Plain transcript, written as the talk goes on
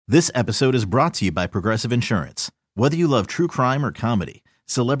This episode is brought to you by Progressive Insurance. Whether you love true crime or comedy,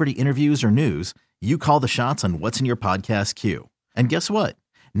 celebrity interviews or news, you call the shots on what's in your podcast queue. And guess what?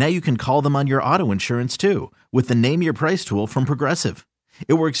 Now you can call them on your auto insurance too with the Name Your Price tool from Progressive.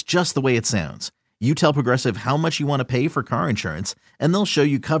 It works just the way it sounds. You tell Progressive how much you want to pay for car insurance, and they'll show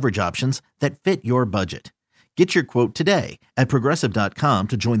you coverage options that fit your budget. Get your quote today at Progressive.com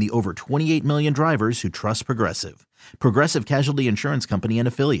to join the over 28 million drivers who trust Progressive. Progressive Casualty Insurance Company and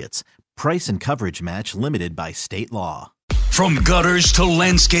Affiliates. Price and coverage match limited by state law. From gutters to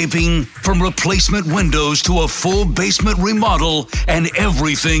landscaping, from replacement windows to a full basement remodel, and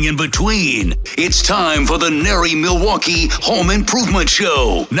everything in between. It's time for the NARI Milwaukee Home Improvement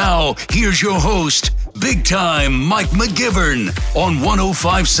Show. Now, here's your host, Big Time Mike McGivern on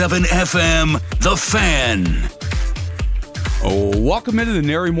 105.7 FM, The Fan. Welcome into the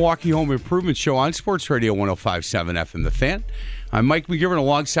NARI Milwaukee Home Improvement Show on Sports Radio 105.7 FM, The Fan. I'm Mike McGivern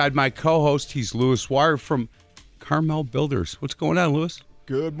alongside my co-host. He's Lewis Wire from Carmel Builders. What's going on, Lewis?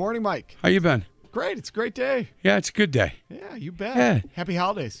 Good morning, Mike. How you been? Great. It's a great day. Yeah, it's a good day. Yeah, you bet. Yeah. Happy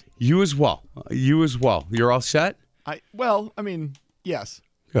holidays. You as well. You as well. You're all set? Yes.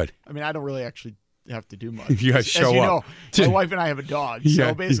 Good. I don't really actually have to do much. You guys show up. My wife and I have a dog. Yeah.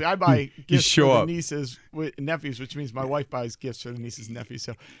 So basically, I buy gifts for show the up. nieces and nephews, which means my wife buys gifts for the nieces and nephews.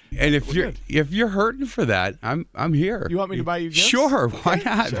 So, And if you're hurting for that, I'm here. you want me to buy you gifts? Sure. Why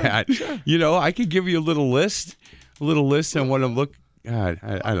not, man? Sure. You know, I could give you a little list on what I'm looking. God,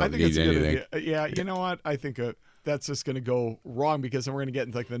 I don't think need it's a good anything. idea. Yeah, you know what? I think that's just going to go wrong because then we're going to get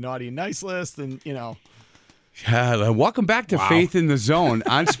into like the naughty and nice list, and Yeah, welcome back to Faith in the Zone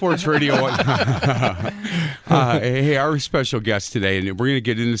on Sports Radio. Hey, our special guest today, and we're going to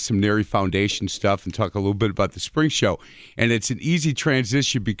get into some NARI Foundation stuff and talk a little bit about the spring show. And it's an easy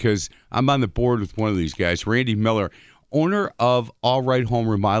transition because I'm on the board with one of these guys, Randy Miller, owner of All Right Home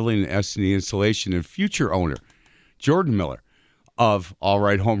Remodeling and S&E Installation, and future owner, Jordan Miller of All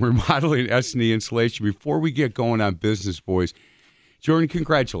Right Home Remodeling and S&E Installation. Before we get going on business, boys, Jordan,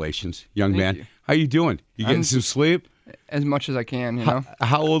 congratulations, young man. You. How you doing? You getting some sleep? As much as I can, you know.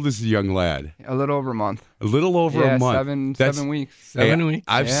 How old is the young lad? A little over a month. A little over a month. 7 weeks. 7 weeks.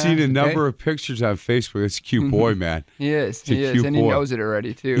 I've seen a number of pictures on Facebook. It's a cute boy, man. He is. He is, and he knows it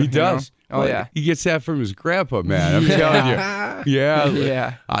already too. He does. Know? Oh yeah. He gets that from his grandpa, man. I'm telling you. Yeah.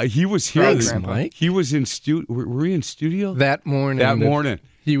 Yeah. He was here. Thanks, Mike. He was in studio. Were we in studio that morning?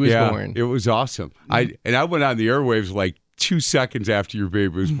 He was born. It was awesome. I went on the airwaves like 2 seconds after your baby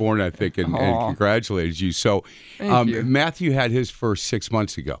was born, I think, and congratulated you. So Thank you. Matthew had his first 6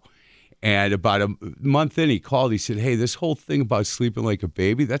 months ago. And about a month in, he called. He said, hey, this whole thing about sleeping like a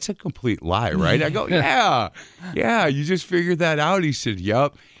baby, that's a complete lie, right? I go, yeah, you just figured that out? He said,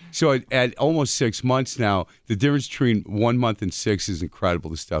 yep. So at almost 6 months now, the difference between 1 month and 6 is incredible,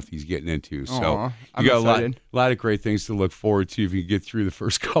 the stuff he's getting into. So I'm you got excited. a lot of great things to look forward to if you get through the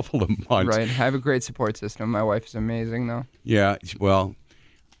first couple of months. Right. I have a great support system. My wife is amazing, though. Yeah, well,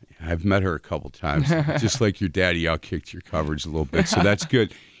 I've met her a couple times. Just like your daddy outkicked your coverage a little bit, so that's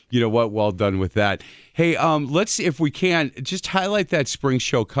good. You know what? Well done with that. Hey, let's, if we can, just highlight that spring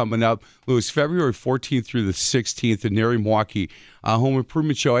show coming up. Lewis, February 14th through the 16th, the NARI Milwaukee Home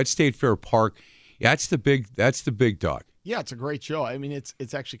Improvement Show at State Fair Park. That's the big dog. Yeah, it's a great show.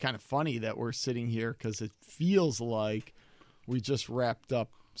 It's actually kind of funny that we're sitting here because it feels like we just wrapped up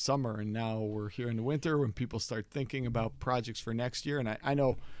summer and now we're here in the winter when people start thinking about projects for next year. And I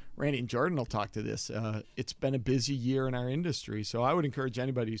know Randy and Jordan will talk to this. It's been a busy year in our industry. So I would encourage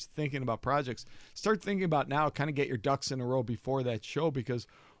anybody who's thinking about projects, start thinking about now, kind of get your ducks in a row before that show because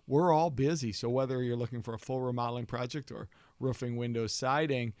we're all busy. So whether you're looking for a full remodeling project or roofing, windows,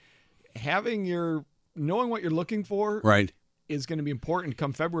 siding, knowing what you're looking for is going to be important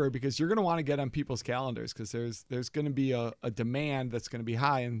come February because you're going to want to get on people's calendars because there's going to be a demand that's going to be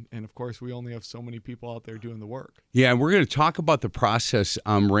high. And of course, we only have so many people out there doing the work. Yeah, and we're going to talk about the process,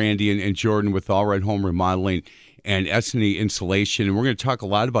 Randy and Jordan, with All Right Home Remodeling and S&E Installation. And we're going to talk a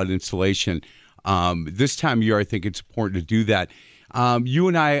lot about installation. This time of year, I think it's important to do that. You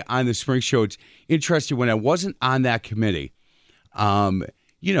and I on the spring show, it's interesting. When I wasn't on that committee,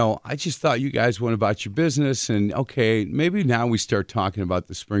 I just thought you guys went about your business, and okay, maybe now we start talking about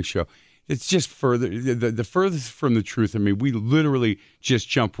the spring show. It's just further, the furthest from the truth. I mean, we literally just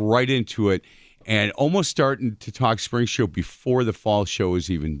jump right into it and almost starting to talk spring show before the fall show is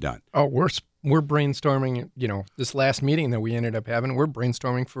even done. Oh, we're brainstorming, this last meeting that we ended up having, we're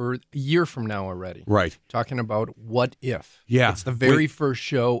brainstorming for a year from now already. Right. Talking about what if. Yeah. It's the very first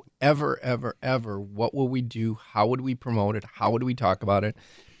show ever. What will we do? How would we promote it? How would we talk about it?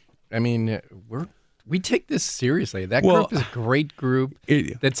 I mean, we're we take this seriously. That Well, group is a great group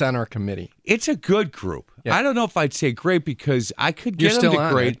that's on our committee. It's a good group. Yeah. I don't know if I'd say great because I could You're get them still to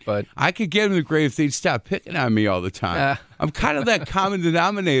on great, it, but I could get them to great if they'd stop picking on me all the time. I'm kind of that common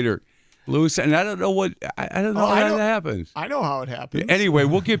denominator, Lewis, and I don't know what I don't know how that happens. I know how it happens. Anyway,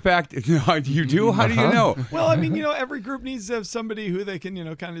 we'll get back to you do? How do you know? Well, I mean, every group needs to have somebody who they can,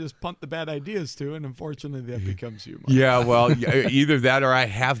 kind of just punt the bad ideas to, and unfortunately, that becomes you. Mike. Yeah, well, either that or I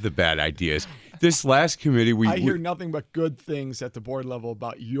have the bad ideas. This last committee, I hear nothing but good things at the board level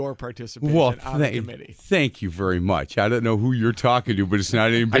about your participation on the committee. Thank you very much. I don't know who you're talking to, but it's not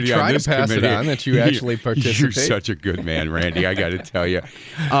anybody on this committee. I try to pass committee. it on that you actually participate. You're such a good man, Randy. I got to tell you.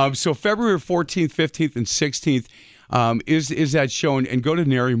 So February 14th, 15th, and 16th is that show, and go to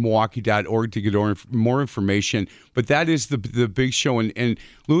NARIMilwaukee.org to get more information. But that is the big show, and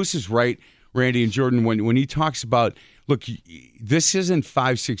Lewis is right, Randy and Jordan, when he talks about, look, this isn't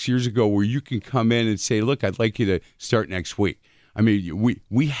 5-6 years ago where you can come in and say, look, I'd like you to start next week. I mean,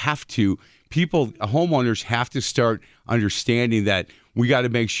 we have to, homeowners have to start understanding that we got to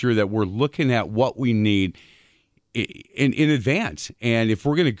make sure that we're looking at what we need in advance. And if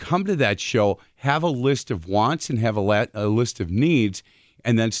we're going to come to that show, have a list of wants and have a list of needs,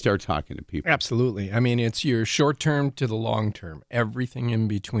 and then start talking to people. Absolutely. I mean, it's your short term to the long term, everything in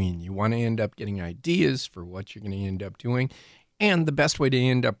between. You want to end up getting ideas for what you're going to end up doing. And the best way to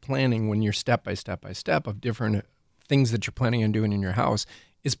end up planning when you're step by step of different things that you're planning on doing in your house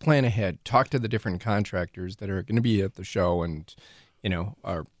is plan ahead. Talk to the different contractors that are going to be at the show and,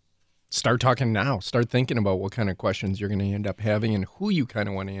 start talking now. Start thinking about what kind of questions you're going to end up having and who you kind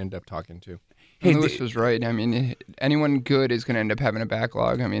of want to end up talking to. Hey, Lewis was right. I mean, anyone good is going to end up having a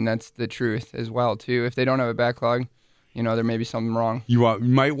backlog. I mean, that's the truth as well, too. If they don't have a backlog, there may be something wrong. You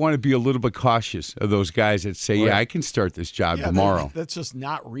might want to be a little bit cautious of those guys that say, I can start this job tomorrow. That's just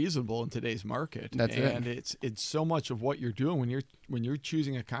not reasonable in today's market. And it's so much of what you're doing when you're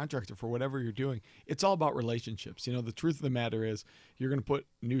choosing a contractor for whatever you're doing. It's all about relationships. The truth of the matter is you're going to put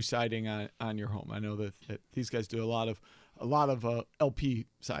new siding on your home. I know that these guys do a lot of LP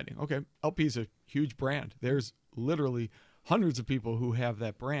siding. Okay, LP is a huge brand. There's literally hundreds of people who have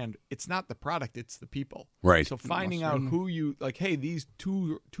that brand. It's not the product, it's the people. Right. So finding out who you like, hey, these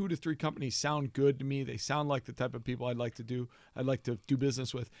two to three companies sound good to me. They sound like the type of people I'd like to do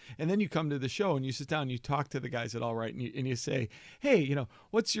business with. And then you come to the show and you sit down and you talk to the guys at All Right and you say, hey,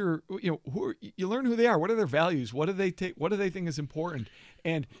 what's your, you learn who they are. What are their values? What do they take? What do they think is important?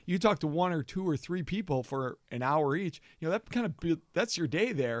 And you talk to one or two or three people for an hour each. That's your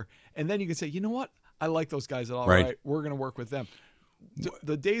day there. And then you can say, you know what? I like those guys at All Right. We're going to work with them.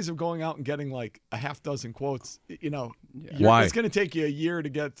 The days of going out and getting like a half dozen quotes, Why? It's going to take you a year to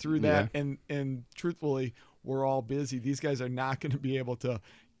get through that. And truthfully, we're all busy. These guys are not going to be able to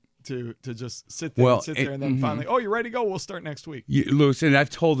just sit there and then finally, you're ready to go. We'll start next week. Lewis, and I've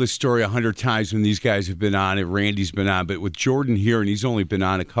told this story 100 times when these guys have been on and Randy's been on, but with Jordan here, and he's only been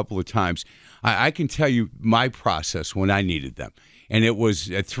on a couple of times, I can tell you my process when I needed them. And it was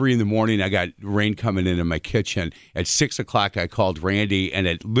at 3 a.m, I got rain coming in my kitchen. At 6 o'clock, I called Randy, and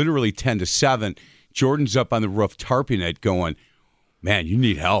at literally 10 to 7, Jordan's up on the roof tarping it going, man, you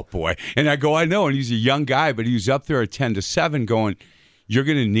need help, boy. And I go, I know. And he's a young guy, but he was up there at 10 to 7 going, you're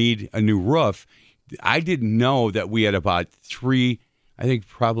going to need a new roof. I didn't know that we had about 3, I think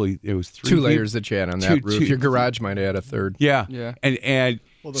probably it was 3. 2 layers that you had on that roof. Your garage might add a third. Yeah. And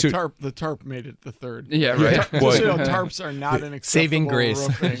well, the tarp made it the third. Yeah, right. Tarps are not an acceptable saving grace.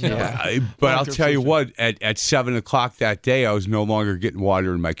 But I'll tell you what, at 7 o'clock that day, I was no longer getting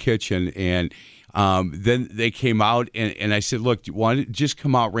water in my kitchen. And then they came out, and I said, look, you want to just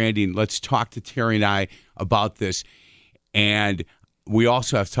come out, Randy, and let's talk to Terry and I about this. And we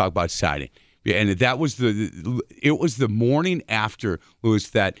also have to talk about siding. And that was it was the morning after, Lewis,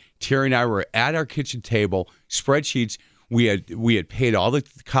 that Terry and I were at our kitchen table, spreadsheets. We had paid all the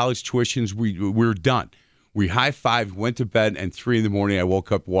college tuitions. We were done. We high-fived, went to bed, and 3 a.m, I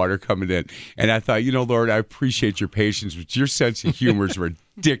woke up, water coming in. And I thought, Lord, I appreciate your patience, but your sense of humor is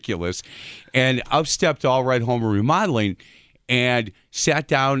ridiculous. And up stepped All Right Home and Remodeling and sat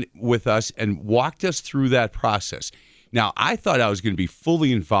down with us and walked us through that process. Now, I thought I was going to be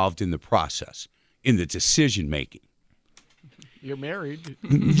fully involved in the process, in the decision-making. You're married.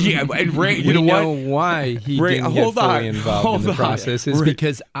 Yeah, and Ray, you know why he didn't get fully involved in the process is Ray.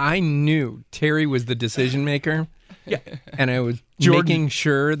 because I knew Terry was the decision maker. Yeah. And I was, making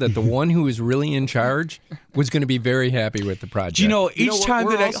sure that the one who was really in charge was going to be very happy with the project. Each time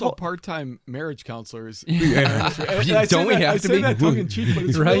we're that also I part-time marriage counselors. Don't we have to say be? that tongue in cheek, but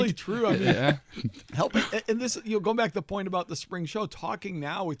it's Right? really true. I mean, helping, and this, going back to the point about the spring show, talking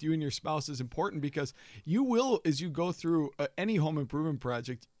now with you and your spouse is important because you will, as you go through any home improvement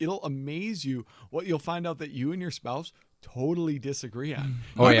project, it'll amaze you what you'll find out that you and your spouse totally disagree on.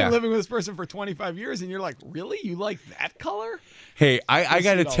 Oh, I've yeah. been living with this person for 25 years, and you're like, really? You like that color? Hey, I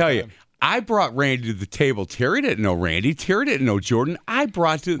got to see it all tell the you, time. I brought Randy to the table. Terry didn't know Randy. Terry didn't know Jordan. I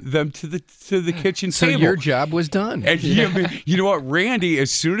brought them to the kitchen So table. your job was done. And you know what, Randy, as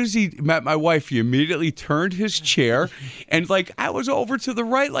soon as he met my wife, he immediately turned his chair, and like I was over to the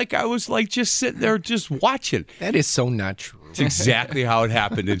right, like I was like just sitting there just watching. That is so not true. It's exactly how it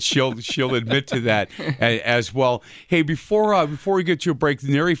happened, and she'll admit to that as well. Hey, before we get to a break,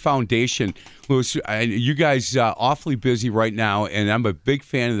 the NARI Foundation, Louis, you guys awfully busy right now, and I'm a big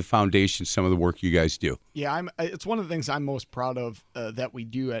fan of the foundation. Some of the work you guys do. Yeah, it's one of the things I'm most proud of that we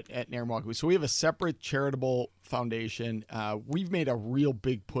do at NARI Milwaukee. So we have a separate charitable foundation. We've made a real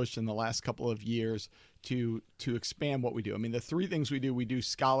big push in the last couple of years to expand what we do. I mean, the three things we do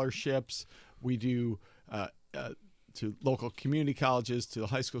scholarships, we do to local community colleges, to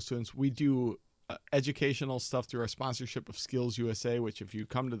high school students. We do educational stuff through our sponsorship of Skills USA, which if you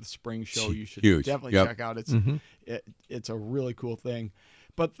come to the spring show, you should definitely check out. It's a really cool thing.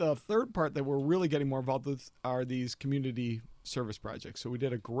 But the third part that we're really getting more involved with are these community service projects. So we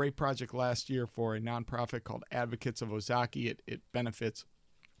did a great project last year for a nonprofit called Advocates of Ozaki. It benefits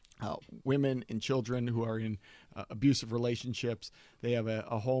women and children who are in abusive relationships. They have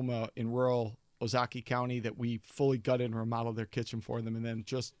a home in rural Ozaki County that we fully gutted and remodeled their kitchen for them. And then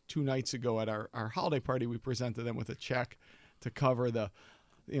just 2 nights ago at our holiday party, we presented them with a check to cover the,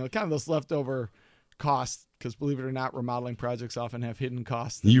 kind of those leftover costs, because believe it or not, remodeling projects often have hidden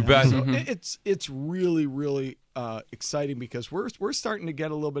costs. You bet. So it's really, really exciting because we're starting to get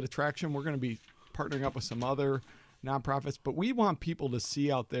a little bit of traction. We're going to be partnering up with some other nonprofits, but we want people to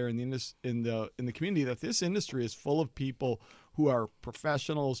see out there in the community that this industry is full of people who are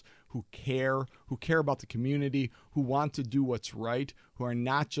professionals, who care about the community, who want to do what's right, who are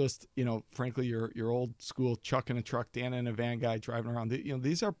not just, frankly, your old school Chuck in a truck, Dan in a van guy driving around.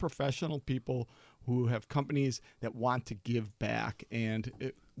 These are professional people who have companies that want to give back,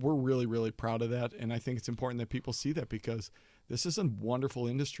 and we're really, really proud of that. And I think it's important that people see that because this is a wonderful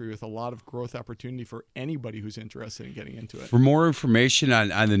industry with a lot of growth opportunity for anybody who's interested in getting into it. For more information on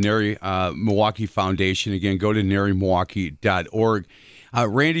the NARI Milwaukee Foundation, again, go to narimilwaukee.org.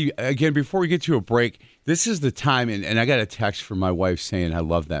 Randy, again, before we get to a break, this is the time, and I got a text from my wife saying, I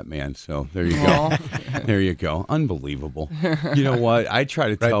love that man. So there you go. There you go. Unbelievable. You know what? I try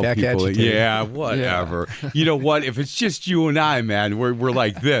to tell people, whatever. Yeah. You know what? If it's just you and I, man, we're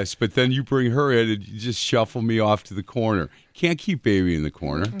like this, but then you bring her in and you just shuffle me off to the corner. Can't keep baby in the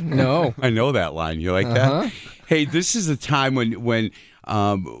corner. No. I know that line. You like that? Hey, this is the time when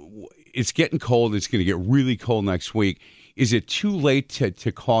it's getting cold. It's going to get really cold next week. Is it too late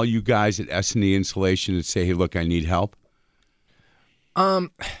to call you guys at S&E Insulation and say, hey, look, I need help?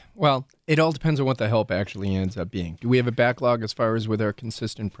 Well, it all depends on what the help actually ends up being. Do we have a backlog as far as with our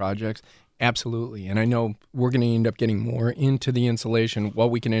consistent projects? Absolutely. And I know we're going to end up getting more into the insulation,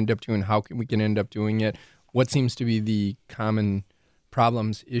 what we can end up doing, how we can end up doing it, what seems to be the common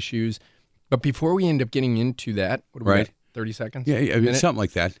problems, issues. But before we end up getting into that, what do we got, 30 seconds? Yeah, something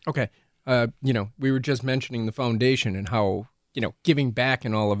like that. Okay. We were just mentioning the foundation and how, giving back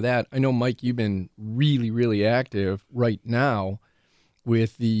and all of that. I know, Mike, you've been really, really active right now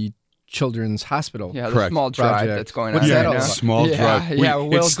with the Children's Hospital. Yeah, the small drive project. that's going What's on that right all now. about? Small drive. Yeah,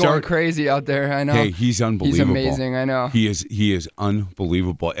 Will's going crazy out there. I know. Hey, he's unbelievable. He's amazing. I know. He is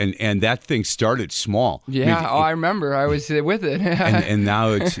unbelievable, and that thing started small. Yeah, I remember. I was with it. and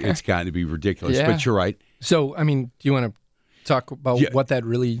now it's gotten to be ridiculous. Yeah. But you're right. So, do you want to talk about what that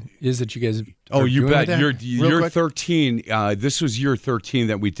really is that you guys Oh, are you doing bet. with that? Year 13. This was year 13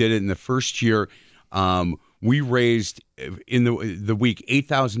 that we did it. In the first year, we raised in the week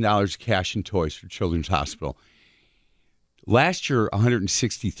 $8,000 cash and toys for Children's Hospital. Last year,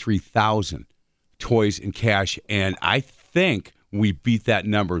 $163,000 toys and cash, and I think we beat that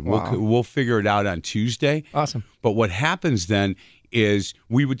number. Wow. We'll figure it out on Tuesday. Awesome. But what happens then is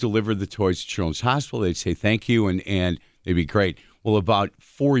we would deliver the toys to Children's Hospital. They'd say thank you, and they'd be great. Well, about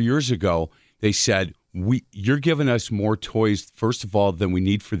 4 years ago, they said, you're giving us more toys, first of all, than we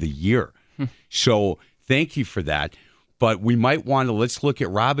need for the year. So thank you for that. But we might want to, let's look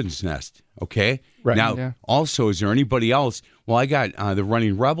at Robin's Nest, okay? Right. Now, also, is there anybody else? Well, I got the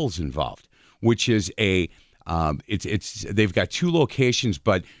Running Rebels involved, which is a They've got 2 locations,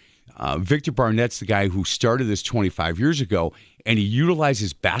 but Victor Barnett's the guy who started this 25 years ago, and he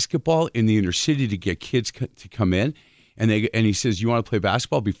utilizes basketball in the inner city to get kids to come in. And he says, you want to play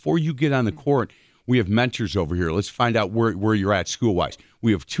basketball? Before you get on the court, we have mentors over here. Let's find out where you're at school-wise.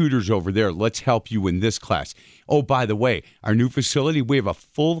 We have tutors over there. Let's help you in this class. Oh, by the way, our new facility, we have a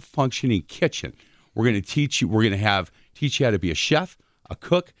full functioning kitchen. We're going to teach you. We're going to teach you how to be a chef, a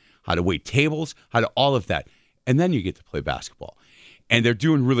cook, how to wait tables, how to all of that. And then you get to play basketball. And they're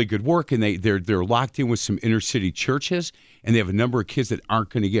doing really good work, and they're locked in with some inner-city churches, and they have a number of kids that aren't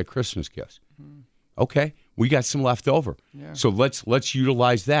going to get Christmas gifts. Okay. We got some left over. Yeah. So let's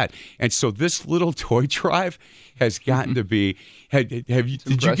utilize that. And so this little toy drive has gotten to be did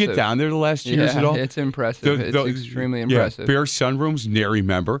you get down there the last years at all? It's impressive. It's extremely impressive. Bear sunrooms, NARI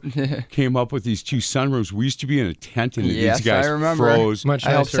member, came up with these 2 sunrooms. We used to be in a tent and these guys froze. I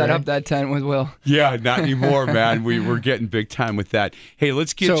helped set up that tent with Will. Yeah, not anymore, man. We're getting big time with that. Hey,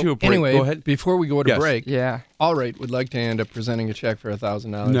 let's get to a break. Anyway, go ahead. Before we go to break, All Right would like to end up presenting a check for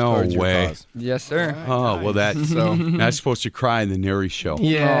 $1,000 no towards way. your cause. Yes, sir. Oh, well, that's not supposed to cry in the NARI show.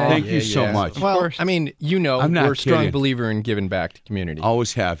 Yeah. Thank you so much. Well, I mean, I'm not we're a strong kidding. believer in giving back to community.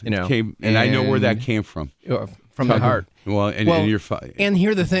 Always have. And I know where that came from. From the heart. Well, and you're and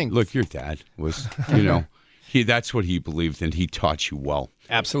here's the thing. Look, your dad was, that's what he believed, and he taught you well.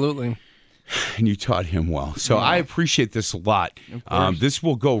 Absolutely. And you taught him well. So I appreciate this a lot. This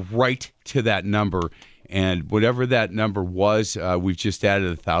will go right to that number, and whatever that number was, we've just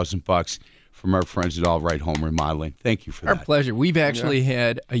added $1,000 from our friends at All Right Home Remodeling. Thank you for that. Our pleasure. We've actually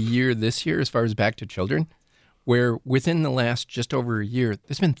had a year this year, as far as Back to Children, where within the last just over a year,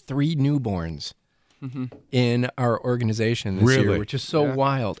 there's been 3 newborns in our organization this year, which is so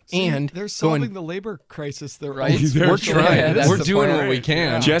wild. See, and they're solving the labor crisis. We're trying. We're doing what we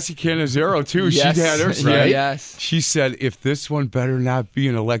can. Jessie Canizero, too. Yes. She had her say. Yes. She said, if this one better not be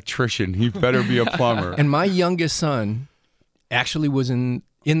an electrician, he better be a plumber. And my youngest son actually was in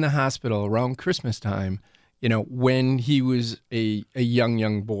the hospital around Christmas time, when he was a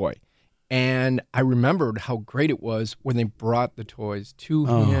young boy. And I remembered how great it was when they brought the toys to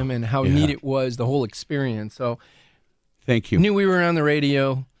him and how neat it was, the whole experience. So thank you. Knew we were on the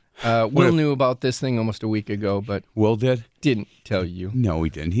radio. Will knew about this thing almost a week ago, but Will didn't tell you. No, he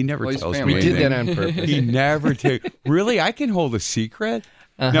didn't. He never tells me We anything. did that on purpose. He never Really? I can hold a secret?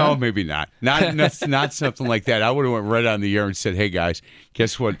 No, maybe not. Not something like that. I would have went right on the air and said, hey, guys,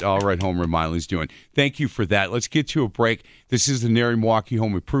 guess what All Right Home Remodeling is doing? Thank you for that. Let's get to a break. This is the NARI Milwaukee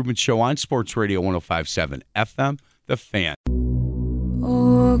Home Improvement Show on Sports Radio 105.7 FM, The Fan.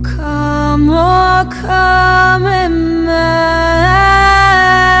 Oh, come, Emmanuel,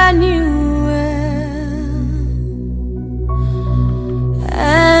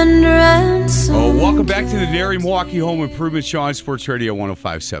 and ransom. Oh, welcome back to the NARI Milwaukee Home Improvement Show on Sports Radio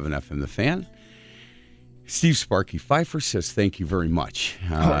 105.7 FM, The Fan. Steve Sparky Pfeiffer says, thank you very much.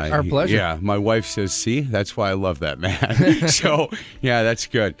 Our pleasure. Yeah, my wife says, see, that's why I love that man. So, yeah, that's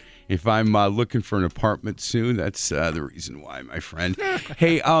good. If I'm looking for an apartment soon, that's the reason why, my friend.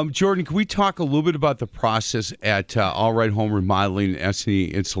 Hey, Jordan, can we talk a little bit about the process at All Right Home Remodeling, S&E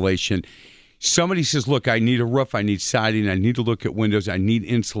Insulation? Somebody says, look, I need a roof, I need siding, I need to look at windows, I need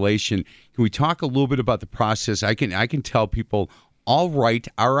insulation. Can we talk a little bit about the process? I can tell people, All Right,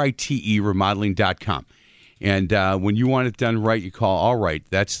 RITE, remodeling.com. And when you want it done right, you call All Right.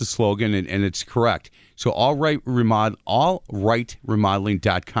 That's the slogan, and it's correct. So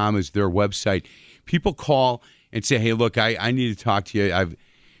allrightremodeling.com is their website. People call and say, hey, look, I need to talk to you.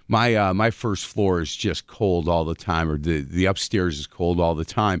 My first floor is just cold all the time, or the upstairs is cold all the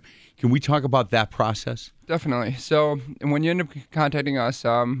time. Can we talk about that process? Definitely. So when you end up contacting us,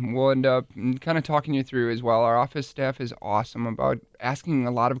 we'll end up kind of talking you through as well. Our office staff is awesome about asking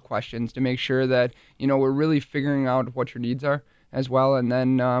a lot of questions to make sure that, we're really figuring out what your needs are as well. And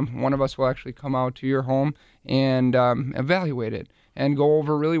then one of us will actually come out to your home and evaluate it and go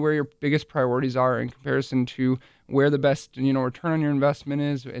over really where your biggest priorities are in comparison to where the best, return on your investment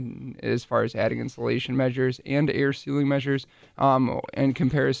is, and as far as adding insulation measures and air sealing measures, in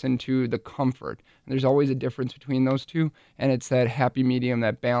comparison to the comfort. There's always a difference between those two, and it's that happy medium,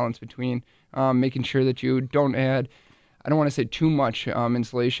 that balance between making sure that you don't add, I don't want to say too much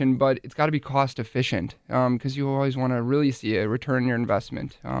insulation, but it's got to be cost efficient, because you always want to really see a return on your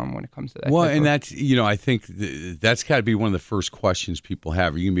investment when it comes to that. Well, and that's, I think that's got to be one of the first questions people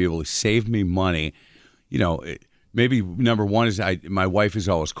have. Are you going to be able to save me money? Maybe number one is my wife is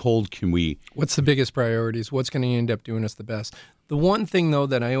always cold. Can we? What's the biggest priorities? What's going to end up doing us the best? The one thing, though,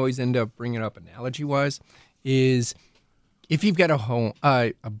 that I always end up bringing up analogy-wise is if you've got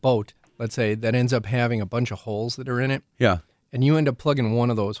a boat, let's say, that ends up having a bunch of holes that are in it, Yeah. and you end up plugging one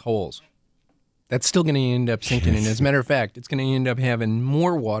of those holes, that's still going to end up sinking. And as a matter of fact, it's going to end up having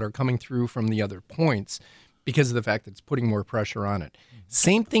more water coming through from the other points because of the fact that it's putting more pressure on it.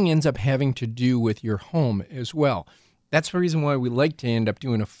 Same thing ends up having to do with your home as well. That's the reason why we like to end up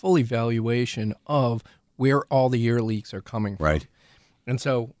doing a full evaluation of where all the air leaks are coming from. Right. And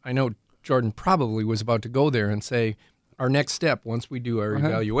so I know Jordan probably was about to go there and say, our next step, once we do our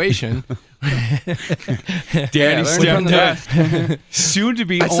evaluation. Danny stepped up. Soon to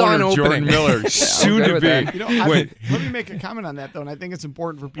be owner Jordan Miller. Soon to be. Let me make a comment on that, though, and I think it's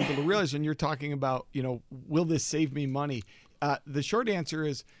important for people to realize when you're talking about, will this save me money? The short answer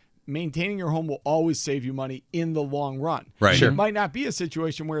is maintaining your home will always save you money in the long run. Right. Sure. It might not be a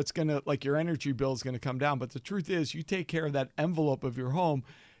situation where it's going to, like your energy bill is going to come down, but the truth is you take care of that envelope of your home.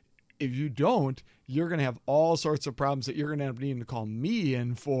 If you don't, you're going to have all sorts of problems that you're going to end up needing to call me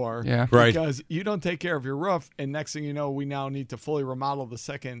in for. Yeah. Right. Because you don't take care of your roof, and next thing you know, we now need to fully remodel the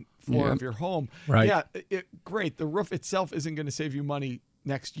second floor of your home. Right. Yeah, great. The roof itself isn't going to save you money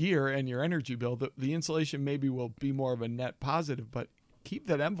next year and your energy bill. The insulation maybe will be more of a net positive, but keep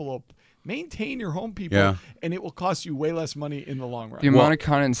that envelope. Maintain your home, people, and it will cost you way less money in the long run. The amount of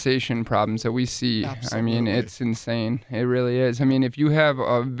condensation problems that we see, Absolutely. I mean, it's insane. It really is. I mean, if you have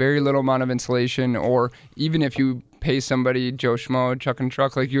a very little amount of insulation, or even if you pay somebody, Joe Schmo, Chuck and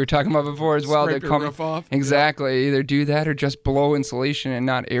Truck, like you were talking about before as well, Scrape to your roof off. Exactly. Either do that or just blow insulation and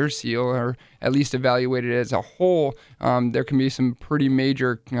not air seal, or at least evaluate it as a whole. There can be some pretty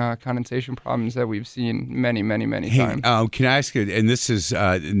major condensation problems that we've seen many times. Can I ask you, and this is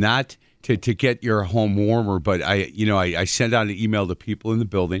not to get your home warmer, but I send out an email to people in the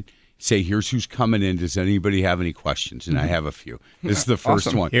building, say, here's who's coming in. Does anybody have any questions? And I have a few. This is the first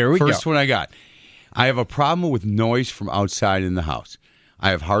Awesome. one. Here we First go. one I got. I have a problem with noise from outside in the house. I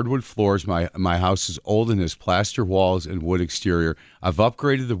have hardwood floors. My house is old and has plaster walls and wood exterior. I've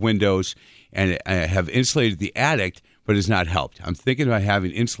upgraded the windows and I have insulated the attic, but it's not helped. I'm thinking about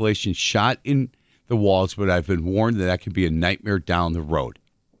having insulation shot in the walls, but I've been warned that could be a nightmare down the road.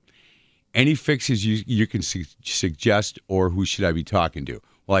 Any fixes you can suggest, or who should I be talking to?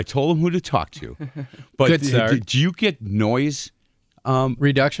 Well, I told him who to talk to. But Good start. Did you get noise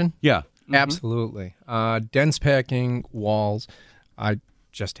Reduction? Yeah. Absolutely. Dense packing, walls. I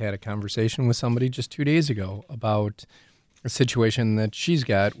just had a conversation with somebody just 2 days ago about a situation that she's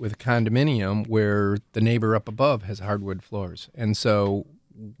got with a condominium where the neighbor up above has hardwood floors. And so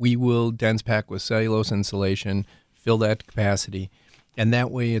we will dense pack with cellulose insulation, fill that capacity, and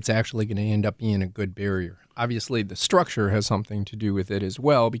that way it's actually going to end up being a good barrier. Obviously, the structure has something to do with it as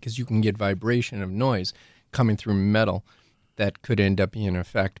well, because you can get vibration of noise coming through metal that could end up being an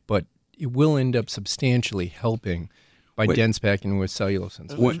effect, but it will end up substantially helping by dense packing with cellulose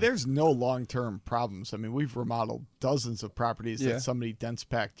insulation. There's no long-term problems. I mean, we've remodeled doses of properties that somebody dense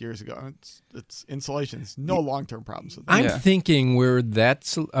packed years ago. It's insulation. There's no long-term problems with that. I'm thinking where that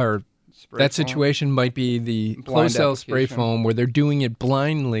situation might be the closed cell spray foam, where they're doing it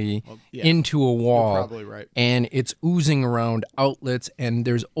blindly into a wall. You're probably right. And it's oozing around outlets, and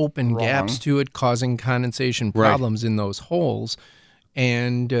there's open gaps to it, causing condensation problems in those holes.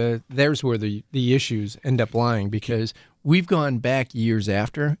 And there's where the issues end up lying, because we've gone back years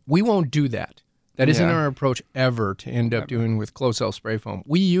after. We won't do that. That isn't our approach ever to end up doing with closed cell spray foam.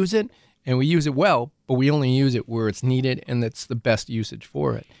 We use it, and we use it well, but we only use it where it's needed, and that's the best usage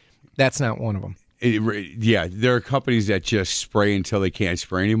for it. That's not one of them. There are companies that just spray until they can't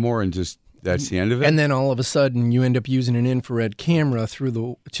spray anymore, and just that's the end of it. And then all of a sudden, you end up using an infrared camera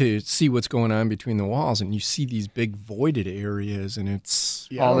to see what's going on between the walls, and you see these big voided areas, and it's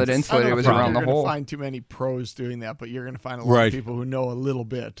all that insulated was around the hole. You're going to find too many pros doing that, but you're going to find a lot of people who know a little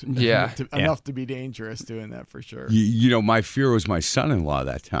bit. Enough to be dangerous doing that for sure. My fear was my son-in-law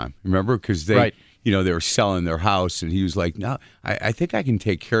that time. Remember? Because they were selling their house, and he was like, no, I think I can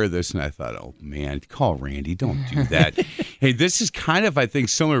take care of this. And I thought, oh, man, call Randy. Don't do that. Hey, this is kind of, I think,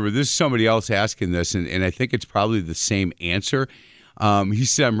 similar, but this is somebody else asking this, and I think it's probably the same answer. He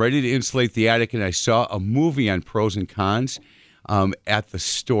said, I'm ready to insulate the attic, and I saw a movie on pros and cons at the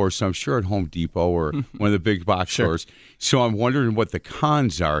store, so I'm sure at Home Depot or one of the big box stores. So I'm wondering what the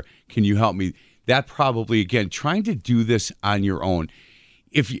cons are. Can you help me? That probably, again, trying to do this on your own.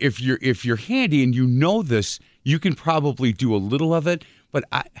 If you're handy and you know this, you can probably do a little of it. But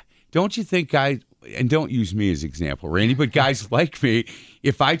don't you think, guys, and don't use me as an example, Randy, but guys like me,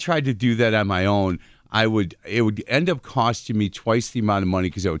 if I tried to do that on my own, it would end up costing me twice the amount of money,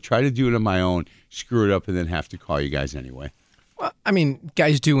 because I would try to do it on my own, screw it up, and then have to call you guys anyway. Well, I mean,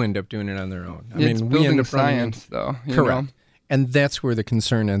 guys do end up doing it on their own. It's we building end up science, though. Correct. And that's where the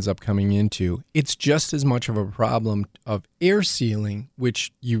concern ends up coming into. It's just as much of a problem of air sealing,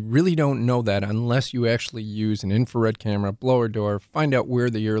 which you really don't know that unless you actually use an infrared camera, blower door, find out where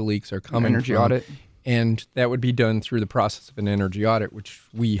the air leaks are coming Energy from. audit. And that would be done through the process of an energy audit, which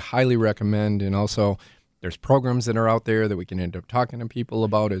we highly recommend. And also, there's programs that are out there that we can end up talking to people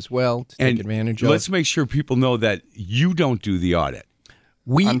about as well to take advantage of. Let's make sure people know that you don't do the audit.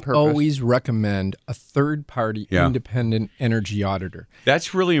 We always recommend a third-party Yeah. independent energy auditor.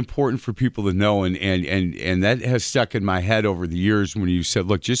 That's really important for people to know, and that has stuck in my head over the years when you said,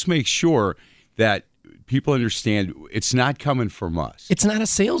 look, just make sure that people understand it's not coming from us. It's not a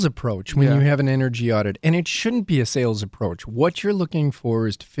sales approach when you have an energy audit, and it shouldn't be a sales approach. What you're looking for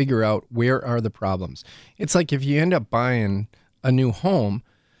is to figure out where are the problems. It's like if you end up buying a new home,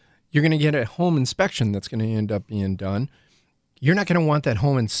 you're going to get a home inspection that's going to end up being done. You're not going to want that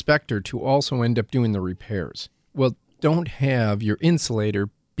home inspector to also end up doing the repairs. Well, don't have your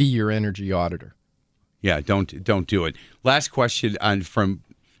insulator be your energy auditor. Yeah, don't do it. Last question from,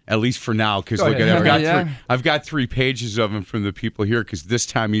 at least for now, because Go look, ahead. I've got 3 pages of them from the people here, because this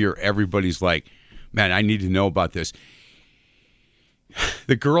time of year, everybody's like, man, I need to know about this.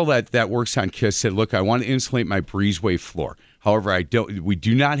 The girl that works on KISS said, look, I want to insulate my breezeway floor. However, we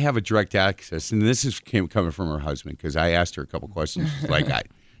do not have a direct access, and this is coming from her husband, because I asked her a couple questions. She's like,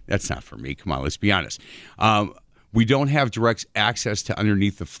 that's not for me. Come on, let's be honest. We don't have direct access to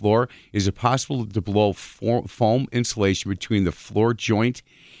underneath the floor. Is it possible to blow foam insulation between the floor joint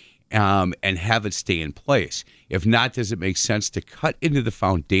and have it stay in place? If not, does it make sense to cut into the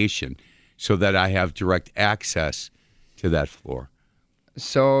foundation so that I have direct access to that floor?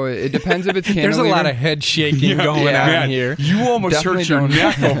 So it depends if it's cantilever. There's a lot of head shaking going on here. You almost Definitely hurt your don't.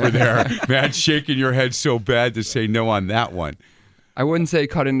 neck over there, man, shaking your head so bad to say no on that one. I wouldn't say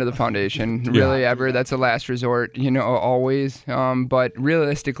cut into the foundation, really, ever. That's a last resort, always. But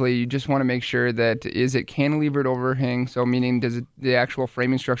realistically, you just want to make sure that, is it cantilevered overhang? So meaning, does the actual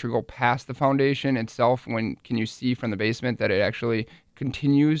framing structure go past the foundation itself? Can you see from the basement that it actually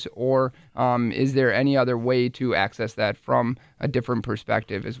continues? Or is there any other way to access that from a different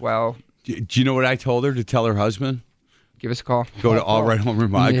perspective as well? Do you know what I told her to tell her husband? Give us a call. Go to All Right Home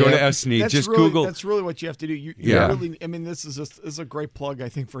Remodel. Go to S&E. Just Google. That's really what you have to do. You really, I mean, this is a great plug, I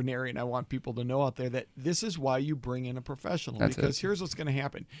think, for NARI, and I want people to know out there that this is why you bring in a professional. Because here's what's going to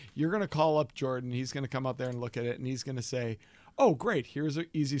happen. You're going to call up Jordan. He's going to come out there and look at it, and he's going to say, oh, great, here's an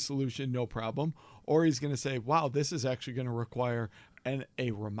easy solution, no problem. Or he's going to say, wow, this is actually going to require a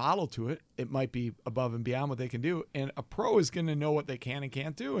remodel to it. It might be above and beyond what they can do. And a pro is going to know what they can and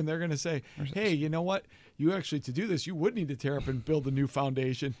can't do. And they're going to say, hey, you know what? You actually, to do this, you would need to tear up and build a new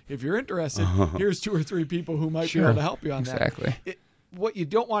foundation. If you're interested, here's 2 or 3 people who might be able to help you on that. Exactly. What you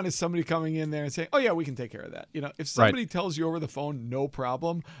don't want is somebody coming in there and saying, oh, yeah, we can take care of that. If somebody tells you over the phone, no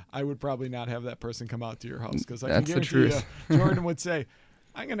problem, I would probably not have that person come out to your house. Because I can guarantee you, Jordan would say,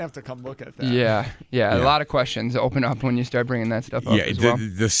 I'm going to have to come look at that. Yeah. A lot of questions open up when you start bringing that stuff up as well.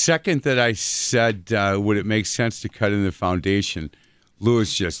 The second that I said, would it make sense to cut in the foundation,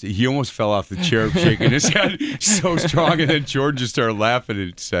 Lewis he almost fell off the chair shaking his head so strong, and then Jordan just started laughing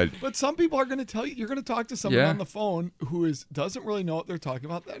and said. But some people are going to tell you, you're going to talk to someone on the phone who doesn't really know what they're talking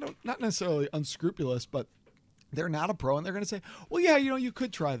about. They don't, not necessarily unscrupulous, but they're not a pro, and they're going to say, well, yeah, you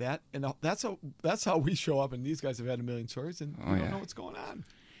could try that. And that's how we show up, and these guys have had a million stories, and we don't know what's going on.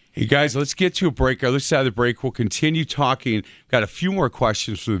 Hey, guys, let's get to a break. Our other side of the break, we'll continue talking. Got a few more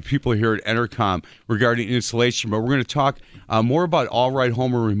questions from the people here at Entercom regarding insulation, but we're going to talk more about All Right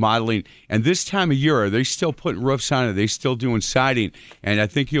Home Remodeling. And this time of year, are they still putting roofs on? Are they still doing siding? And I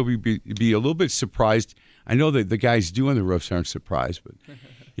think you'll be a little bit surprised. I know that the guys doing the roofs aren't surprised, but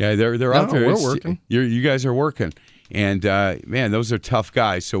yeah, they're out there. We're working. You guys are working. And, man, those are tough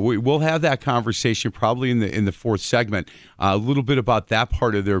guys. So we'll have that conversation probably in the 4th segment, a little bit about that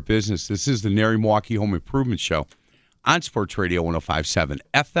part of their business. This is the NARI Milwaukee Home Improvement Show on Sports Radio 105.7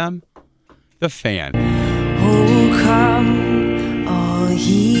 FM, The Fan. Oh, come, all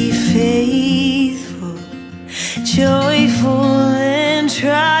ye faithful, joyful and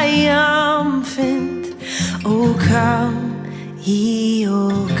triumphant. Oh, come, ye,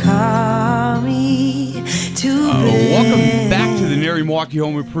 oh, come ye. Welcome back to the NARI Milwaukee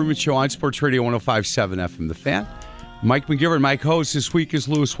Home Improvement Show on Sports Radio 105.7 FM, The Fan. Mike McGivern, my co-host this week is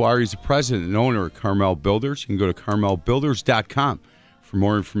Louis Wire. He's the president and owner of Carmel Builders. You can go to carmelbuilders.com for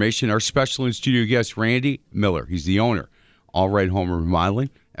more information. Our special in-studio guest, Randy Miller. He's the owner, All Right Home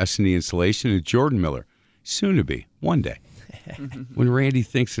Remodeling, S&E Installation, and Jordan Miller, soon to be, one day, when Randy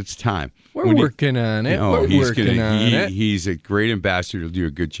thinks it's time. We're working on it. He's a great ambassador. He'll do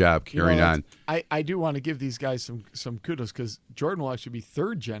a good job carrying on. I do want to give these guys some kudos because Jordan will actually be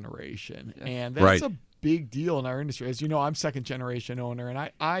third generation, and that's Right. a big deal in our industry. As you know, I'm second generation owner, and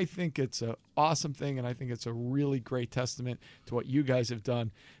I think it's an awesome thing, and I think it's a really great testament to what you guys have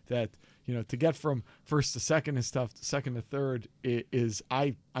done. That to get from first to second is tough. Second to third is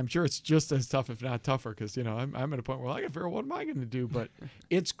I'm sure it's just as tough, if not tougher, because I'm at a point where I got to figure out what am I going to do. But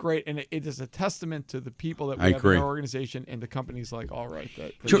it's great, and it is a testament to the people that we have in our organization and the companies like All Right.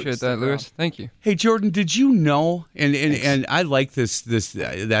 Appreciate that, Lewis. Thank you. Hey, Jordan, did you know? And I like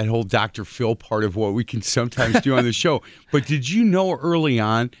that whole Dr. Phil part of what we can sometimes do on the show. But did you know early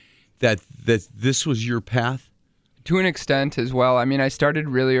on that this was your path? To an extent as well. I mean, I started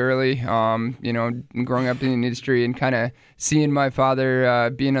really early, growing up in the industry and kind of seeing my father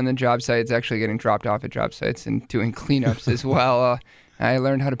being on the job sites, actually getting dropped off at job sites and doing cleanups as well. I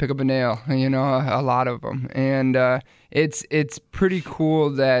learned how to pick up a nail, a lot of them. And it's pretty cool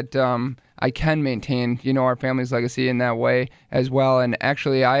that I can maintain, our family's legacy in that way as well. And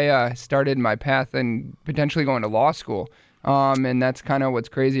actually, I started my path and potentially going to law school. And that's kind of what's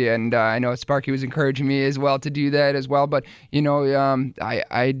crazy. And I know Sparky was encouraging me as well to do that as well. But,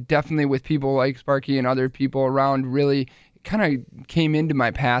 I definitely, with people like Sparky and other people around, really kind of came into my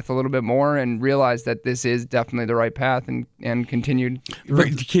path a little bit more and realized that this is definitely the right path and continued.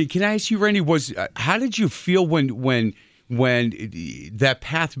 Can I ask you, Randy, how did you feel when that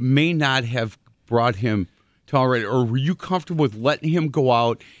path may not have brought him to All Right, or were you comfortable with letting him go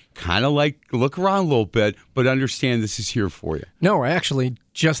out, kind of like look around a little bit, but understand this is here for you? No, actually,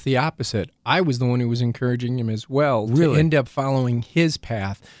 just the opposite. I was the one who was encouraging him as well to end up following his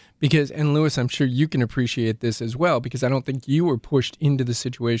path. Because, and Lewis, I'm sure you can appreciate this as well, because I don't think you were pushed into the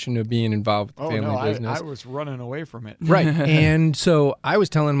situation of being involved with the family business. I was running away from it. Right. And so I was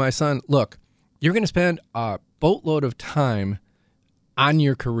telling my son, look, you're going to spend a boatload of time on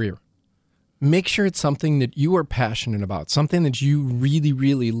your career. Make sure it's something that you are passionate about, something that you really,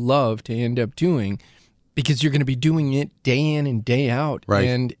 really love to end up doing, because you're going to be doing it day in and day out. Right.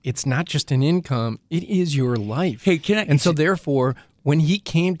 And it's not just an income, it is your life. Hey, so therefore, when he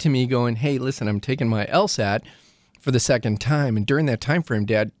came to me going, hey, listen, I'm taking my LSAT for the second time, and during that time frame,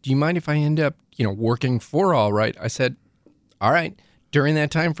 Dad, do you mind if I end up, working for All Right? I said, all right, during that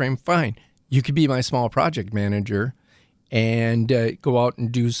time frame, fine. You could be my small project manager and go out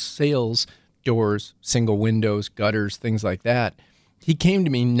and do sales, doors, single windows, gutters, things like that. He came to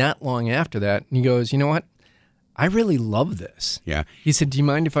me not long after that, and he goes, you know what? I really love this. Yeah. He said, do you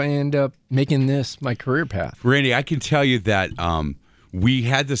mind if I end up making this my career path? Randy, I can tell you that we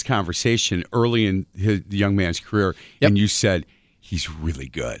had this conversation early in the young man's career, and you said, he's really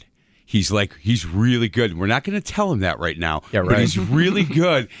good. He's really good. We're not going to tell him that right now, but he's really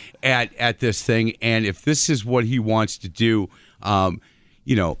good at this thing, and if this is what he wants to do,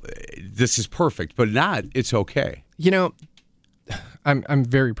 this is perfect, but not, it's okay. I'm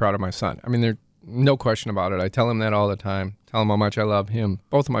very proud of my son. I mean, there's no question about it. I tell him that all the time. Tell him how much I love him.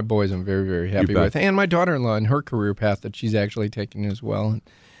 Both of my boys I'm very, very happy with. And my daughter-in-law and her career path that she's actually taken as well.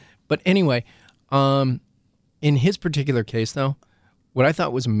 But anyway, in his particular case, though, what I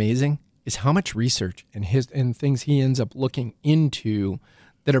thought was amazing is how much research and things he ends up looking into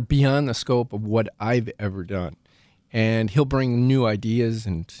that are beyond the scope of what I've ever done. And he'll bring new ideas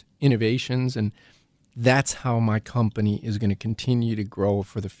and innovations, and that's how my company is going to continue to grow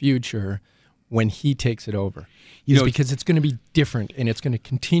for the future when he takes it over. Because it's going to be different, and it's going to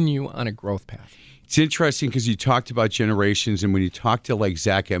continue on a growth path. It's interesting because you talked about generations, and when you talk to like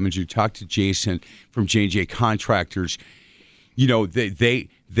Zach Evans, you talk to Jason from J&J Contractors, when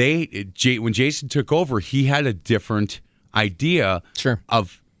Jason took over, he had a different idea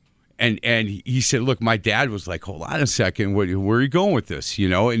of, and he said, look, my dad was like, hold on a second, where are you going with this? In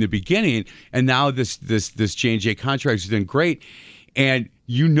the beginning, and now this J&J Contractors is doing great. And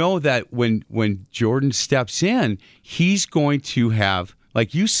that when Jordan steps in, he's going to have,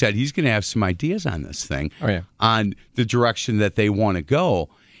 like you said, he's going to have some ideas on this thing, on the direction that they want to go.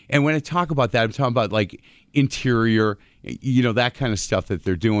 And when I talk about that, I'm talking about like interior, that kind of stuff that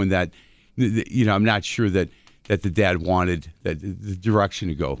they're doing that, I'm not sure that the dad wanted the direction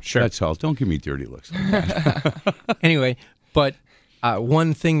to go. Sure. That's all. Don't give me dirty looks like that. Anyway, but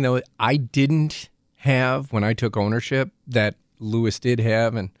one thing, though, I didn't have when I took ownership that Lewis did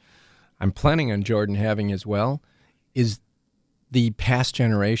have, and I'm planning on Jordan having as well, is the past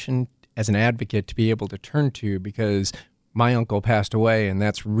generation as an advocate to be able to turn to, because my uncle passed away, and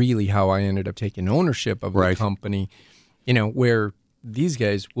that's really how I ended up taking ownership of the company, where these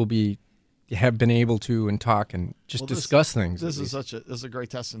guys will be, have been able to and talk and just discuss things. This is a great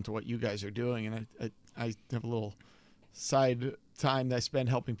testament to what you guys are doing, and I have a little side time that I spend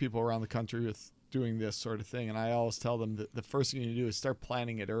helping people around the country with doing this sort of thing, and I always tell them that the first thing you do is start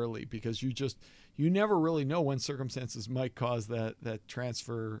planning it early, because you never really know when circumstances might cause that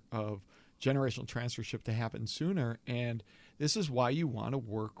transfer of generational transfership to happen sooner. And this is why you want to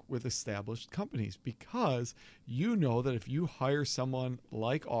work with established companies, because you know that if you hire someone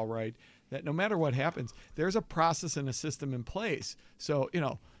like All Right, that no matter what happens, there's a process and a system in place. So,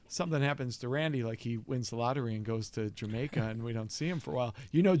 something happens to Randy, like he wins the lottery and goes to Jamaica and we don't see him for a while.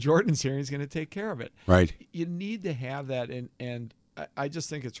 Jordan's here and he's going to take care of it. Right. You need to have that. And I just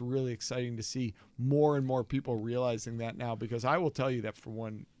think it's really exciting to see more and more people realizing that now, because I will tell you that for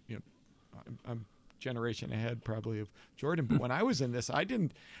one, I'm generation ahead probably of Jordan, but when I was in this, I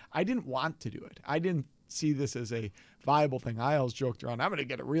didn't want to do it. I didn't see this as a viable thing. I always joked around, I'm going to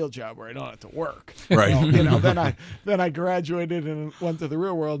get a real job where I don't have to work. Right. Then I graduated and went to the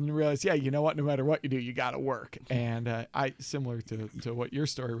real world and realized, yeah, you know what? No matter what you do, you got to work. And I, similar to what your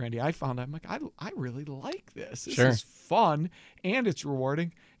story, Randy, I found I'm like, I really like this. This is fun and it's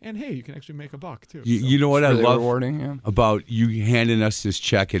rewarding. And hey, you can actually make a buck too. You know what I love rewarding, about you handing us this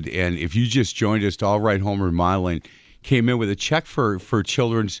check, and if you just joined us, All Right Home Remodeling came in with a check for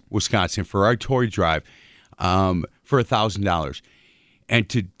Children's Wisconsin for our toy drive for $1,000, and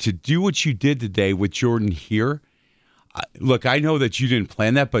to do what you did today with Jordan here. Look, I know that you didn't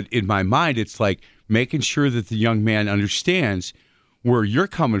plan that, but in my mind, it's like making sure that the young man understands where you're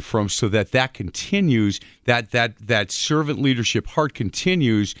coming from, so that continues, that servant leadership heart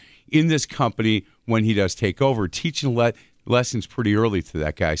continues in this company when he does take over, teaching lessons pretty early to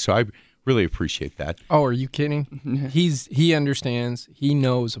that guy. So I really appreciate that. Oh, are you kidding? He understands. He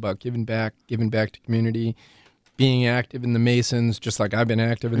knows about giving back to community, being active in the Masons, just like I've been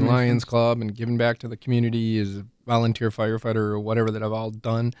active in the Lions Club and giving back to the community as a volunteer firefighter or whatever that I've all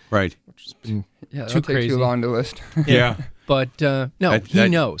done. Right. Which has been too crazy. Too long to list. Yeah. But no, he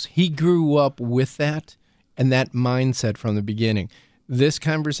knows. He grew up with that and that mindset from the beginning. This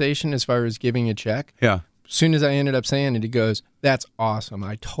conversation, as far as giving a check, as soon as I ended up saying it, he goes, "That's awesome.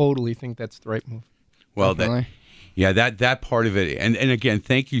 I totally think that's the right move." Well, that part of it, and again,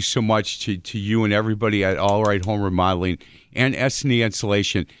 thank you so much to you and everybody at All Right Home Remodeling and S&E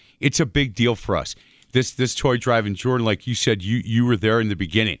Installation. It's a big deal for us. This toy drive, and Jordan, like you said, you were there in the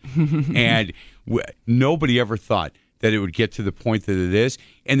beginning, and nobody ever thought that it would get to the point that it is.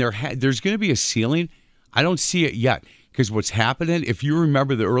 And there's going to be a ceiling. I don't see it yet, because what's happening, if you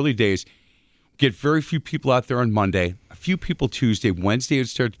remember the early days, get very few people out there on Monday, a few people Tuesday, Wednesday it would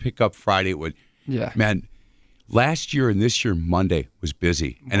start to pick up, Friday it would. Yeah. Man, last year and this year, Monday was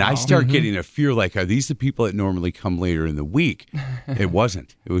busy. And I start getting a fear like, are these the people that normally come later in the week? It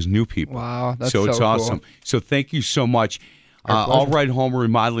wasn't. It was new people. Wow, that's so it's cool. awesome. So thank you so much. All Right Home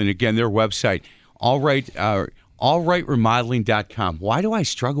Remodeling, again, their website, allrightremodeling.com. Why do I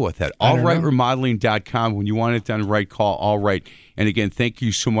struggle with that? Allrightremodeling.com. When you want it done right, call All Right. And again, thank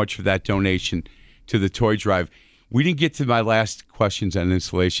you so much for that donation to the toy drive. We didn't get to my last questions on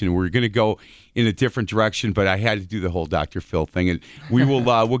installation. We're going to go in a different direction, but I had to do the whole Dr. Phil thing. And we will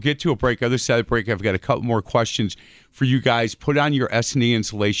we'll get to a break. Other side of the break, I've got a couple more questions for you guys. Put on your S&E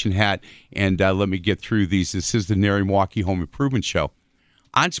installation hat and let me get through these. This is the NARI Milwaukee Home Improvement Show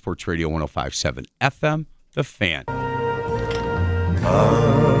on Sports Radio 105.7 FM. The Fan.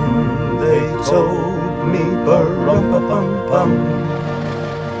 They told me, ba-rum-pa-pum-pum,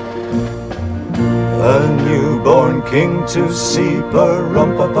 a newborn king to see,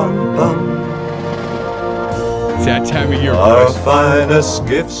 ba-rum-pa-pum-pum. It's that time of year, Our boys. finest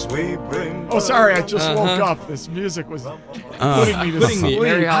gifts we bring. Oh, sorry, I just woke up. This music was putting me to sleep.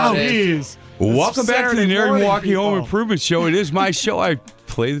 very hot. Please. Welcome back to the Saturday NARI morning, Milwaukee Home people. Improvement Show. It is my show. I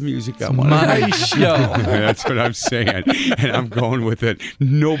play the music I want. My show. That's what I'm saying, and I'm going with it.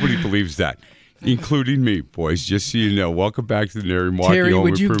 Nobody believes that, including me, boys. Just so you know. Welcome back to the NARI Milwaukee Terry, Home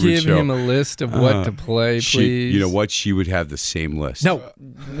would you Improvement give Show. him a list of what to play, please? You know what? She would have the same list. No.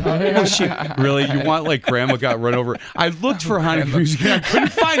 Well, really? You want like Grandma Got Run Over? I looked for Hanukkah music and I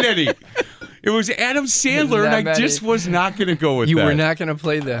couldn't find any. It was Adam Sandler, and I just was not going to go with You that. were not going to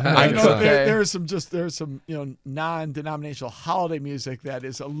play the I You know. know, okay. there's some non-denominational holiday music that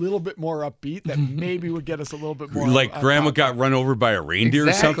is a little bit more upbeat that maybe would get us a little bit more Like on Grandma top. got run over by a reindeer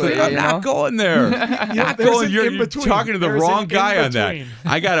Exactly, or something. I'm you not know? going there. Not there's going. an You're in-between. talking to the There's wrong an guy on that. in-between.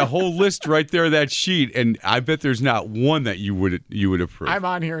 I got a whole list right there, that sheet, and I bet there's not one that you would approve. I'm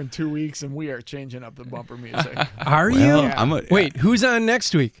on here in 2 weeks, and we are changing up the bumper music. Are you? Well, I'm a- Wait, who's on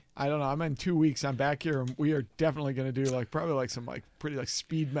next week? I don't know. I'm in 2 weeks. I'm back here, and we are definitely going to do probably some pretty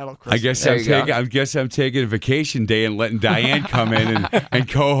speed metal Christmas. I guess I'm taking a vacation day and letting Diane come in and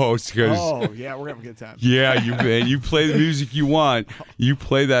co-host. Oh yeah, we're gonna have a good time. Yeah, you play the music you want. You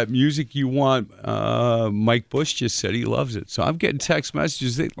play that music you want. Mike Bush just said he loves it. So I'm getting text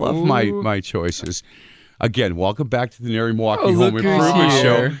messages. They love my choices. Again, welcome back to the NARI Milwaukee Home Improvement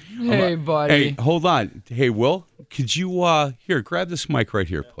Show. Hey, buddy. Hey, hold on. Hey, Will, could you here grab this mic right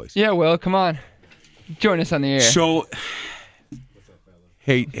here, please? Yeah, Will, come on. Join us on the air. So,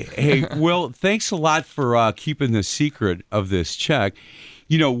 hey, Will, thanks a lot for keeping the secret of this check.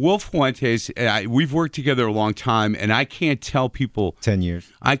 You know, Will Fuentes, we've worked together a long time, and I can't tell people 10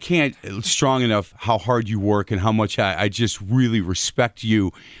 years. I can't strong enough how hard you work and how much I just really respect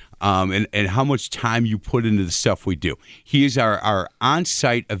you. And how much time you put into the stuff we do. He is our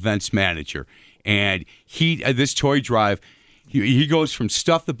on-site events manager, and this toy drive, he goes from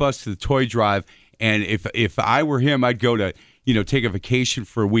Stuff the Bus to the toy drive. And if I were him, I'd go to take a vacation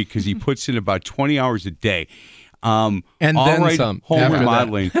for a week because he puts in about 20 hours a day. And then some. Home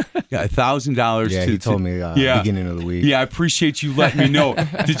remodeling, $1,000. Yeah, he told me beginning of the week. Yeah, I appreciate you letting me know.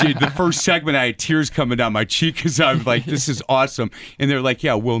 The first segment, I had tears coming down my cheek because I'm like, this is awesome. And they're like,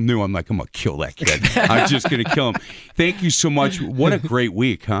 yeah, Will knew. I'm like, I'm going to kill that kid. I'm just going to kill him. Thank you so much. What a great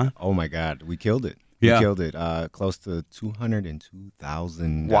week, huh? Oh, my God. We killed it. Yeah. We killed it. Close to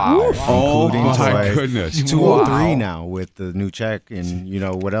 $202,000. Wow. Oh, my toys. goodness. 203 now with the new check. And,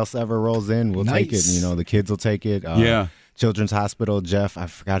 what else ever rolls in, we'll take it. The kids will take it. Children's Hospital, Jeff, I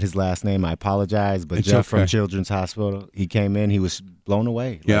forgot his last name. I apologize. But It's Jeff okay. from Children's Hospital, he came in. He was blown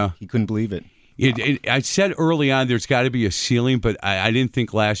away. He couldn't believe it. I said early on there's got to be a ceiling, but I didn't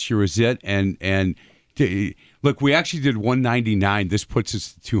think last year was it. Look, we actually did 199. This puts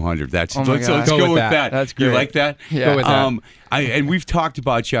us to 200. Let's go with that. That's great. You like that? Yeah. Go with that. And we've talked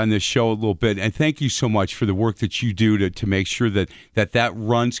about you on this show a little bit, and thank you so much for the work that you do to make sure that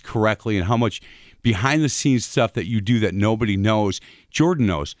runs correctly, and how much behind the scenes stuff that you do that nobody knows. Jordan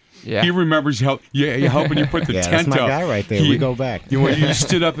knows. Yeah. He remembers helping you put the tent that's my up. guy right there. We go back. You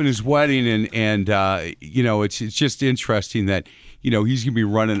stood up in his wedding, and it's just interesting that he's going to be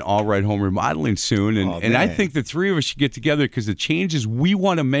running All Right Home Remodeling soon, and I think the three of us should get together because the changes we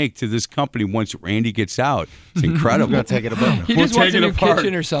want to make to this company once Randy gets out, it's incredible. We're going to take it apart. He just wants a new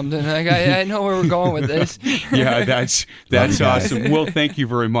kitchen or something. I know where we're going with this. Yeah, that's awesome. Will, thank you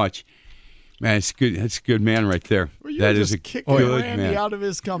very much. Man, it's good. That's a good man right there. That is a kicking good Randy man. out of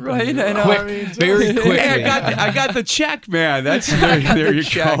his company. Right, I know. Very quickly. Hey, I got the check, man. That's there you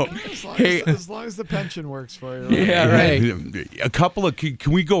go. As long as the pension works for you. Right? Yeah, right. A couple of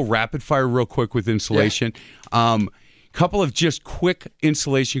can we go rapid fire real quick with insulation? Couple of just quick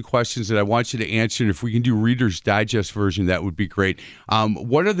insulation questions that I want you to answer, and if we can do Reader's Digest version, that would be great.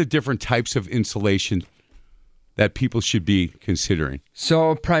 What are the different types of insulation that people should be considering?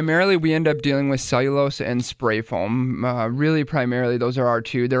 So primarily we end up dealing with cellulose and spray foam. Really primarily those are our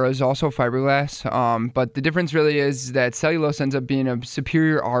two. There is also fiberglass, but the difference really is that cellulose ends up being a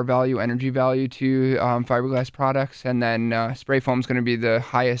superior R value, energy value to fiberglass products, and then spray foam is going to be the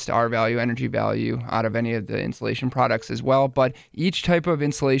highest R value, energy value out of any of the insulation products as well. But each type of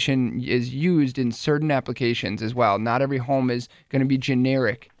insulation is used in certain applications as well. Not every home is going to be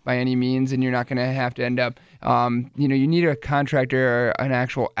generic by any means, and you're not going to have to end up, you need a contractor or an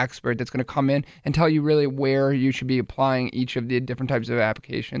actual expert that's going to come in and tell you really where you should be applying each of the different types of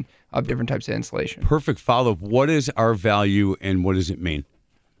application of different types of insulation. Perfect follow-up. What is our value and what does it mean?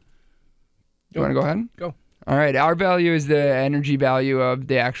 You want to go ahead? Go. All right. Our value is the energy value of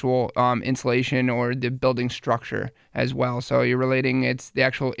the actual insulation or the building structure as well. So you're relating, it's the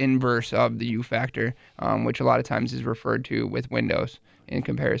actual inverse of the U factor, which a lot of times is referred to with windows in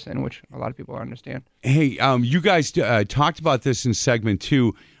comparison, which a lot of people understand. Hey, you guys talked about this in segment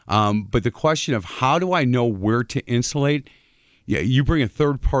 2, but the question of how do I know where to insulate? Yeah, you bring a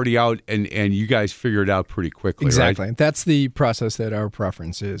third party out and you guys figure it out pretty quickly, Exactly. right? That's the process that our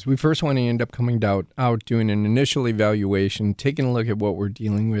preference is. We first want to end up coming out doing an initial evaluation, taking a look at what we're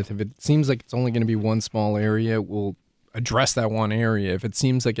dealing with. If it seems like it's only going to be one small area, we'll address that one area. If it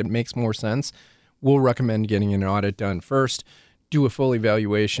seems like it makes more sense, we'll recommend getting an audit done first, do a full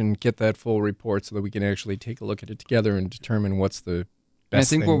evaluation, get that full report so that we can actually take a look at it together and determine what's the best I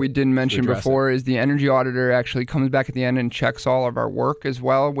think what we didn't mention before is the energy auditor actually comes back at the end and checks all of our work as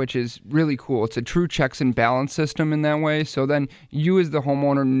well, which is really cool. It's a true checks and balance system in that way. So then you as the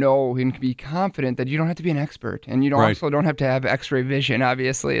homeowner know and can be confident that you don't have to be an expert, and you also don't have to have X-ray vision,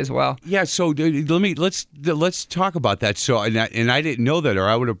 obviously, as well. Yeah. So let's talk about that. So and I didn't know that, or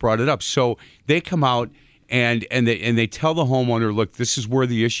I would have brought it up. So they come out and they tell the homeowner, look, this is where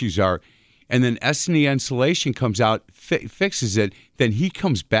the issues are. And then S&E Insulation comes out, fixes it. Then he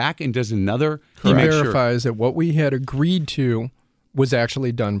comes back and does another. He verifies that what we had agreed to was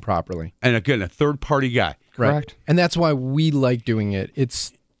actually done properly. And again, a third-party guy. Correct. And that's why we like doing it.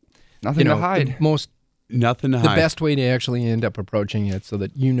 It's nothing to hide. Nothing to hide. The best way to actually end up approaching it so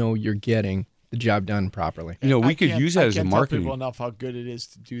that you're getting the job done properly. We could use that as a marketing. I can't tell people enough how good it is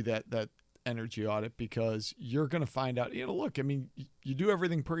to do that energy audit, because you're going to find out, look, I mean, you do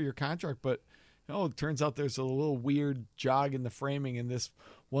everything per your contract, but it turns out there's a little weird jog in the framing and this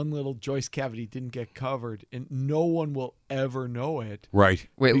one little joist cavity didn't get covered, and no one will ever know it. Right.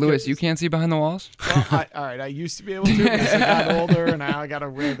 Wait, Lewis, you can't see behind the walls? Well, all right, I used to be able to as I got older, and now I got to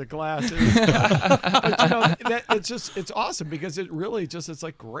wear the glasses. But it's awesome, because it really it's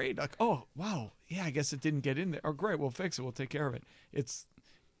like, great. Like, oh, wow, yeah, I guess it didn't get in there. Oh, great, we'll fix it. We'll take care of it.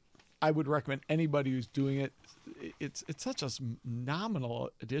 I would recommend anybody who's doing it. It's such a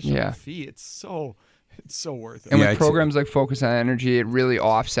nominal additional fee. It's so worth it. And with programs like Focus on Energy, it really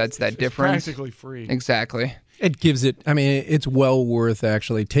offsets that difference. Practically free. Exactly. It gives it. I mean, it's well worth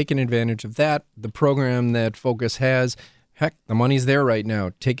actually taking advantage of that. The program that Focus has. Heck, the money's there right now.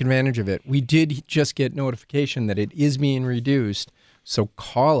 Take advantage of it. We did just get notification that it is being reduced. So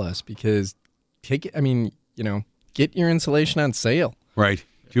call us, because get your insulation on sale. Right.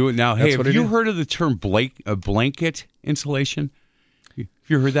 Do it now. Hey, have you heard of the term blanket insulation? Have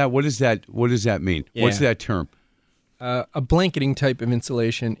you heard that? What does that mean? Yeah. What's that term? A blanketing type of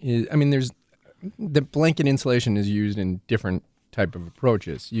insulation is. I mean, the blanket insulation is used in different type of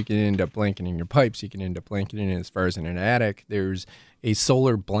approaches. You can end up blanketing your pipes. You can end up blanketing it as far as in an attic. There's a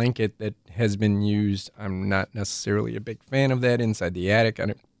solar blanket that has been used. I'm not necessarily a big fan of that inside the attic.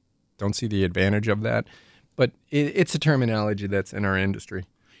 I don't see the advantage of that, but it's a terminology that's in our industry.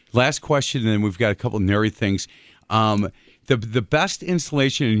 Last question, and then we've got a couple of NARI things. The best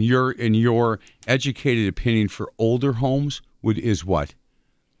insulation in your educated opinion for older homes is what?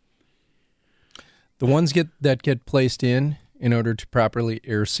 The ones that get placed in order to properly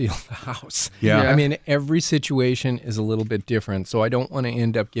air seal the house. Yeah. I mean, every situation is a little bit different, so I don't want to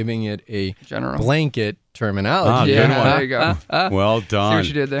end up giving it a general blanket terminology. Good one. There you go. Well done. See what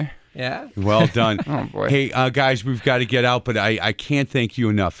you did there? Yeah. Well done. Oh, boy. Hey, guys, we've got to get out, but I can't thank you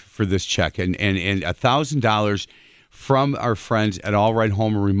enough for this check. And $1,000 from our friends at All Right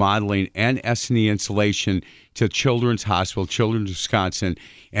Home and Remodeling and S&E Insulation to Children's Hospital, Children's Wisconsin.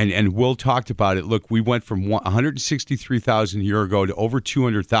 And Will talked about it. Look, we went from $163,000 a year ago to over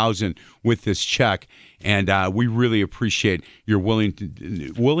 $200,000 with this check. And we really appreciate your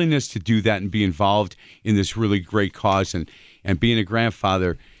willingness to do that and be involved in this really great cause. And being a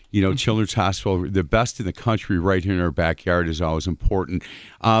grandfather, Children's Hospital, the best in the country right here in our backyard, is always important.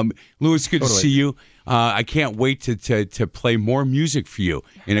 Louis, good to see you. I can't wait to play more music for you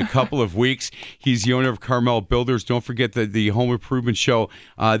in a couple of weeks. He's the owner of Carmel Builders. Don't forget the Home Improvement Show,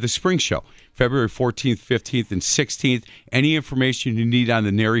 the Spring Show, February 14th, 15th, and 16th. Any information you need on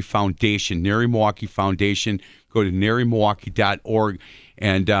the NARI Foundation, NARI Milwaukee Foundation, go to narimilwaukee.org.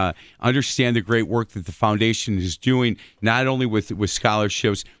 And understand the great work that the foundation is doing, not only with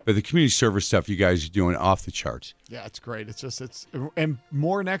scholarships, but the community service stuff you guys are doing off the charts. Yeah, it's great. And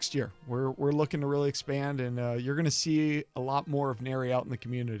more next year. We're looking to really expand, and you're going to see a lot more of NARI out in the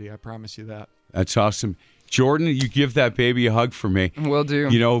community. I promise you that. That's awesome. Jordan, you give that baby a hug for me. Will do.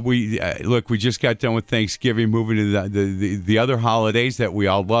 We just got done with Thanksgiving, moving to the other holidays that we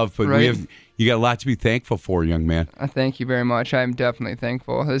all love, but right. You got a lot to be thankful for, young man. Thank you very much. I'm definitely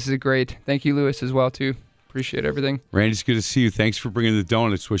thankful. This is great. Thank you, Lewis, as well, too. Appreciate everything. Randy, it's good to see you. Thanks for bringing the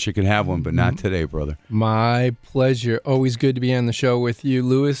donuts. Wish I could have one, but not today, brother. My pleasure. Always good to be on the show with you.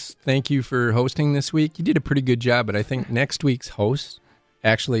 Lewis, thank you for hosting this week. You did a pretty good job, but I think next week's host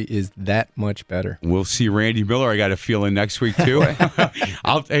actually is that much better. We'll see Randy Miller. I got a feeling next week, too.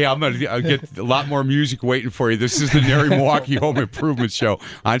 I'm going to get a lot more music waiting for you. This is the NARI Milwaukee Home Improvement Show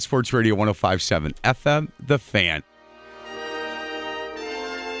on Sports Radio 105.7 FM, The Fan.